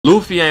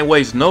Luffy ain't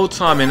waste no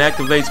time and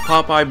activates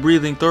Popeye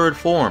breathing third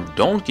form,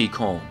 Donkey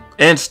Kong,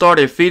 and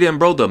started feeding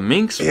bro the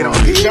minx fruit,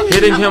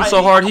 hitting him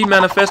so hard he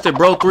manifested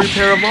bro 3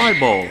 pair of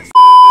eyeballs.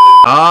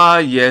 Ah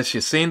yes, you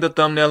seen the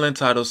thumbnail and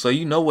title, so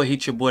you know what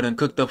Heat Your Boy done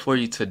cooked up for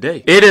you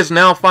today. It is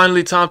now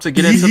finally time to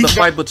get into the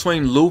fight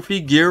between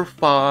Luffy Gear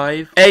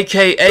 5,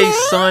 aka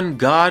Sun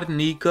God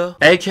Nika,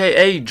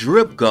 aka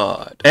Drip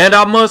God. And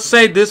I must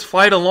say, this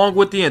fight along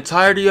with the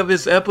entirety of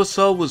this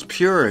episode was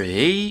pure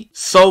heat.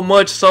 So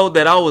much so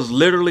that I was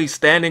literally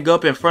standing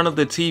up in front of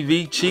the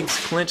TV,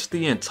 cheeks clenched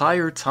the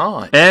entire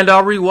time. And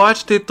I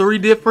rewatched it 3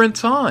 different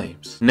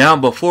times. Now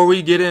before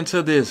we get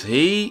into this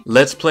heat,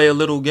 let's play a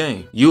little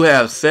game. You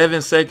have 7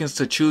 seconds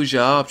to choose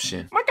your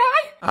option. My guy.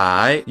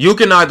 Alright, you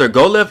can either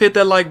go left, hit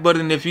that like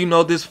button if you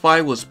know this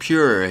fight was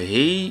pure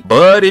heat.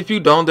 But if you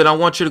don't, then I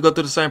want you to go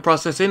through the same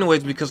process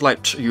anyways, because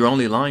like, you're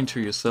only lying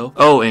to yourself.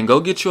 Oh, and go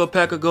get you a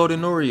pack of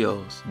golden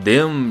Oreos.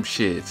 Them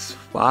shits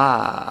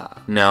fire.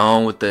 Now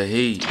on with the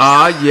heat.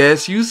 Ah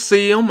yes, you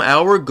see him,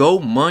 our GOAT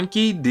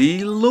Monkey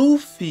D.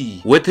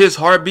 Luffy. With his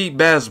heartbeat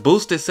bass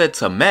boosted set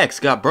to max,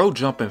 got bro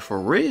jumping for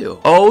real.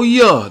 Oh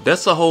yeah,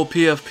 that's a whole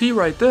PFP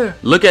right there.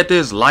 Look at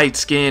this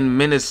light-skinned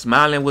menace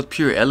smiling with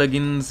pure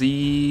elegance.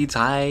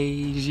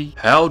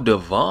 How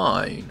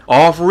divine.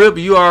 Off rip,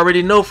 you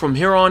already know from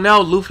here on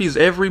out, Luffy's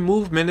every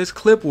movement is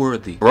clip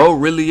worthy. Bro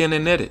really in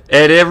and edit.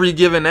 At every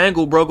given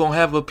angle, bro gonna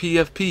have a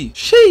PFP.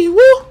 She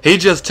woo. He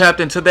just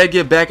tapped into that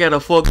get back at a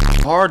full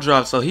hard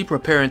drive, so he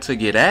preparing to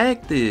get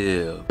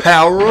active.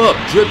 Power up,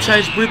 drip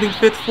change breathing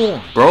 5th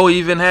form. Bro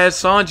even had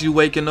Sanji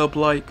waking up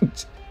like,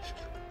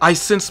 I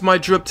sense my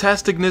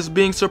drip-tasticness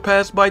being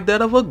surpassed by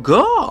that of a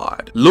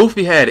god.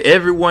 Luffy had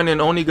everyone in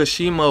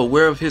Onigashima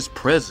aware of his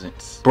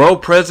presence. Bro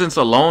presence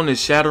alone is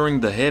shattering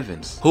the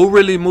heavens. Who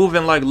really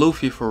moving like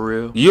Luffy for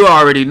real? You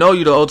already know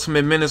you the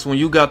ultimate menace when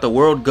you got the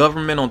world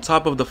government on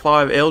top of the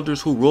 5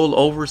 elders who rule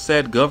over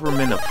said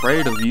government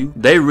afraid of you.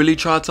 They really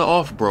tried to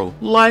off bro.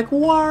 Like,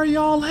 why are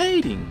y'all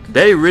hating?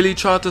 They really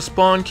tried to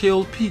spawn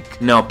kill Peak.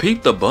 Now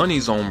peep the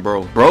bunnies on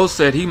bro. Bro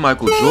said he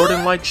Michael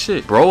Jordan like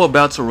shit. Bro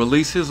about to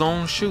release his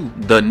own shoe.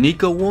 The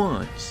Nika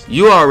ones.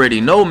 You already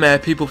know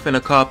mad people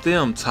finna cop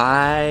them.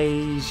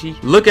 Taiji.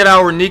 Look at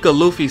our Nika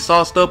Luffy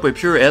sauced up with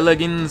pure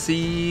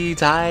elegancy.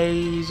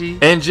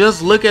 Taiji. And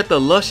just look at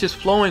the luscious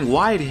flowing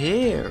white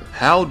hair.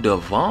 How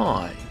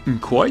divine.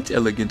 Quite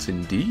elegant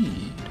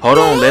indeed. Hold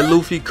on, let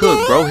Luffy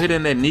cook. Bro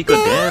hitting that Nika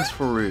dance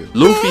for real.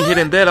 Luffy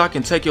hitting that I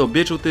can take your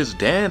bitch with this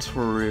dance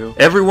for real.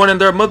 Everyone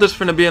and their mothers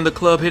finna be in the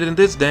club hitting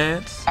this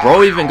dance.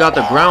 Bro even got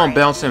the ground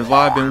bouncing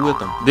vibing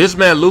with him. This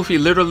man Luffy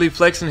literally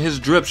flexing his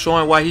drip,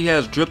 showing why he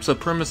has drip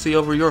supremacy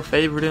over your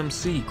favorite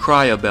MC.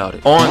 Cry about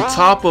it. On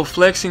top of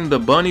flexing the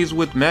bunnies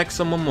with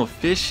maximum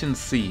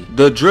efficiency.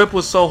 The drip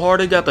was so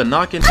hard it got the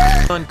knocking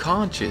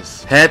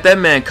unconscious. Had that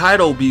man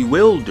Kaido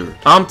bewildered.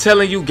 I'm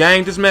telling you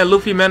gang, this man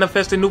Luffy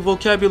manifested new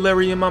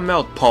vocabulary in my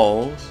mouth.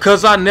 Pause.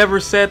 Cause I never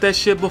said that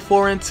shit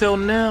before until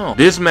now.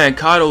 This man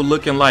Kaido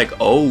looking like,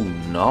 oh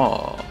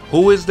nah.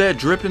 Who is that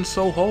dripping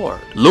so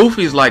hard?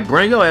 Luffy's like,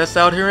 bring your ass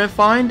out here and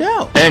find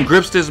out. And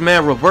grips this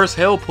man reverse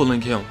hell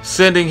pulling him,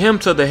 sending him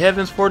to the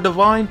heavens for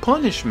divine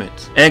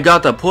punishment. And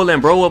got to pulling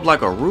bro up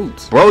like a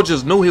root. Bro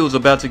just knew he was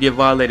about to get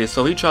violated,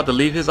 so he tried to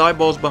leave his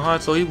eyeballs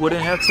behind so he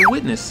wouldn't have to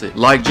witness it.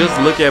 Like, just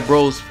look at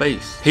bro's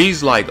face.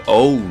 He's like,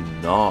 oh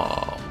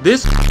nah.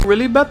 This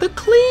really about to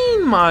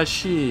clean my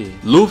shit.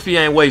 Luffy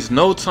ain't waste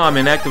no time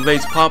and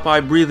activates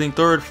Popeye breathing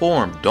 3rd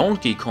form,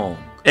 Donkey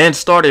Kong, and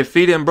started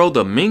feeding bro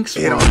the minx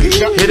fruit,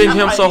 hitting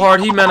him so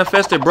hard he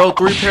manifested bro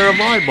 3 pair of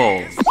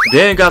eyeballs.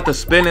 Then got to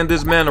spinning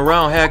this man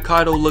around, had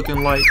Kaido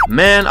looking like,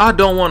 man, I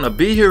don't want to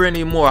be here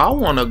anymore, I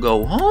want to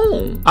go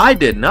home. I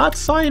did not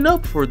sign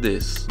up for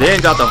this. Then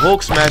got the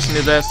Hulk smashing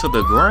his ass to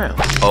the ground.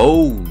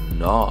 Oh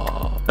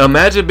nah.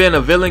 Imagine being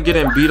a villain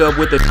getting beat up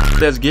with the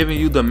that's giving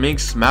you the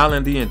minx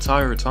smiling the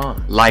entire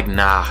time. Like,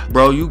 nah,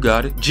 bro, you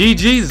got it.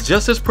 GG's,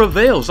 justice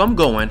prevails, I'm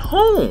going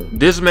home.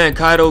 This man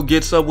Kaido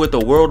gets up with a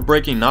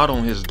world-breaking knot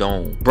on his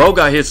dome. Bro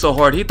got hit so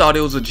hard he thought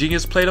it was a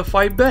genius play to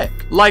fight back.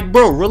 Like,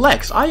 bro,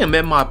 relax, I am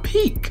at my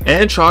peak.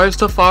 And tries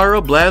to fire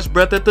a blast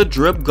breath at the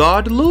drip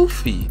god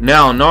Luffy.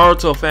 Now,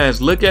 Naruto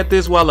fans, look at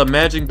this while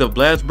imagining the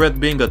blast breath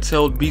being a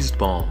tailed beast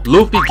bomb.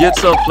 Luffy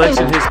gets up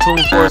flexing his Toon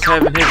Force,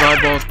 having his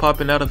eyeballs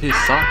popping out of his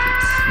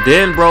sockets.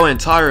 Then bro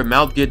entire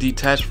mouth get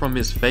detached from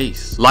his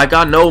face. Like,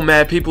 I know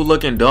mad people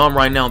looking dumb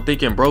right now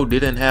thinking bro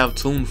didn't have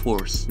Toon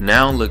Force.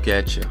 Now look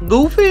at you,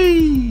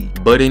 Goofy.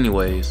 But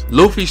anyways,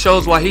 Luffy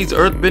shows why he's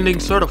earthbending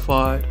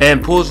certified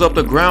and pulls up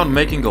the ground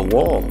making a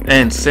wall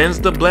and sends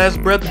the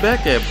blast breath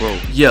back at bro.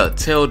 Yeah,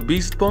 tailed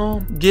beast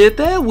bomb, get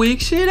that weak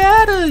shit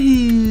out of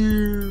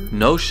here.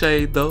 No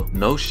shade though,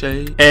 no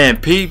shade.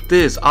 And peep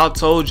this, I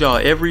told y'all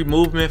every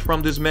movement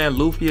from this man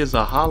Luffy is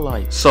a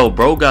highlight. So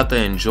bro got to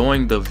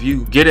enjoying the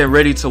view, getting ready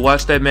ready to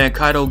watch that man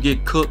Kaido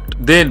get cooked.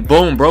 Then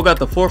boom, bro got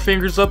the 4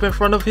 fingers up in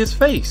front of his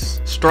face,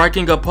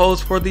 striking a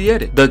pose for the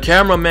edit. The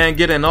cameraman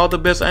getting all the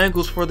best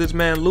angles for this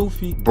man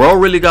Luffy. Bro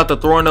really got the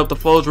throwing up the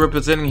foes,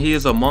 representing he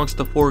is amongst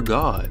the 4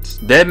 gods.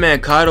 That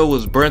man Kaido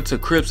was burnt to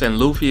crisp, and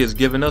Luffy is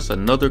giving us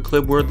another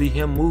clip-worthy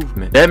him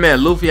movement. That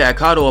man Luffy had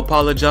Kaido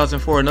apologizing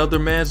for another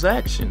man's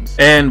actions.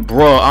 And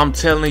bro, I'm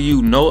telling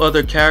you, no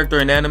other character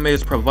in anime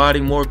is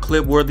providing more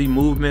clip-worthy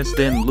movements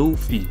than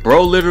Luffy.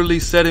 Bro literally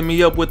setting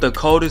me up with the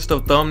coldest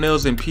of thumbnails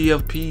and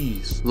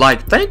PFPs.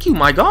 Like, thank you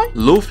my guy.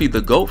 Luffy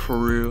the GOAT for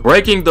real.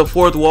 Breaking the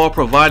 4th wall,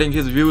 providing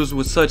his viewers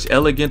with such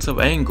elegance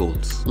of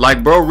angles.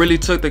 Like bro really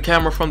took the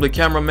camera from the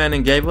cameraman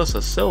and gave us a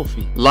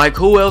selfie. Like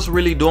who else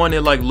really doing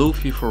it like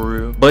Luffy for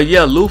real? But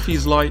yeah,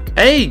 Luffy's like,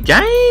 hey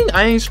gang,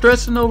 I ain't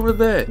stressing over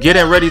that.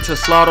 Getting ready to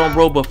slide on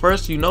bro, but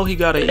first you know he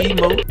got an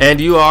emote. And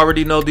you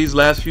already know these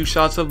last few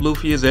shots of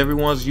Luffy is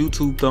everyone's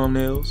YouTube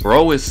thumbnails.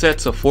 Bro is set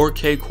to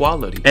 4K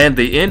quality. And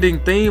the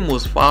ending theme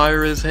was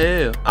fire as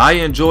hell. I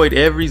enjoyed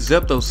every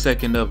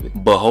zeptosecond of it.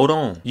 But hold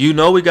on, you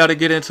know we gotta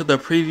get into the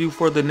preview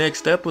for the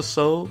next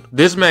episode.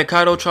 This man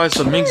Kaido tries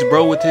to minx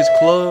bro with his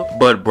club,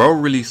 but bro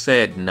really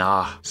said,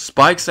 nah,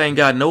 spikes ain't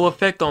got no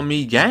effect on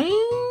me,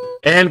 gang.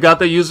 And got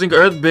the using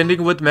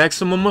earthbending with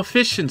maximum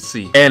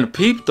efficiency. And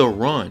peep the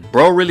run.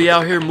 Bro really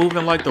out here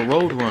moving like the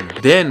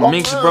Roadrunner. Then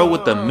minx bro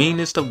with the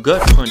meanest of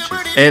gut punches.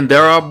 And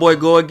there our boy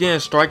go again,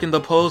 striking the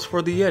pose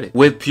for the edit.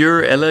 With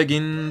pure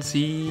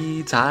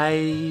elegancy,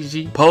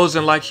 Taiji.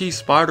 Posing like he's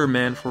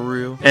Spider-Man for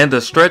real. And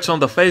the stretch on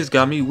the face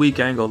got me weak,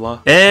 I ain't gonna lie.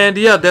 And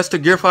yeah, that's the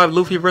Gear 5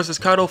 Luffy versus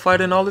Kaido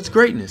fight in all its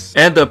greatness.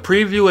 And the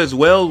preview as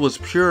well was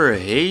pure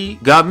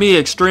hate. Got me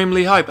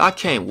extremely hyped. I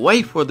can't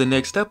wait for the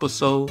next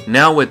episode.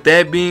 Now with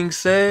that being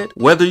said,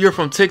 whether you're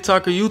from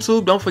TikTok or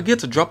YouTube, don't forget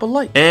to drop a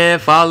like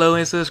and follow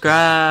and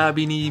subscribe.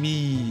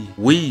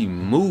 We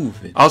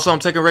moving. Also, I'm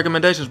taking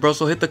recommendations, bro,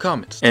 so hit the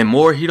comments and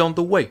more heat on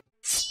the way.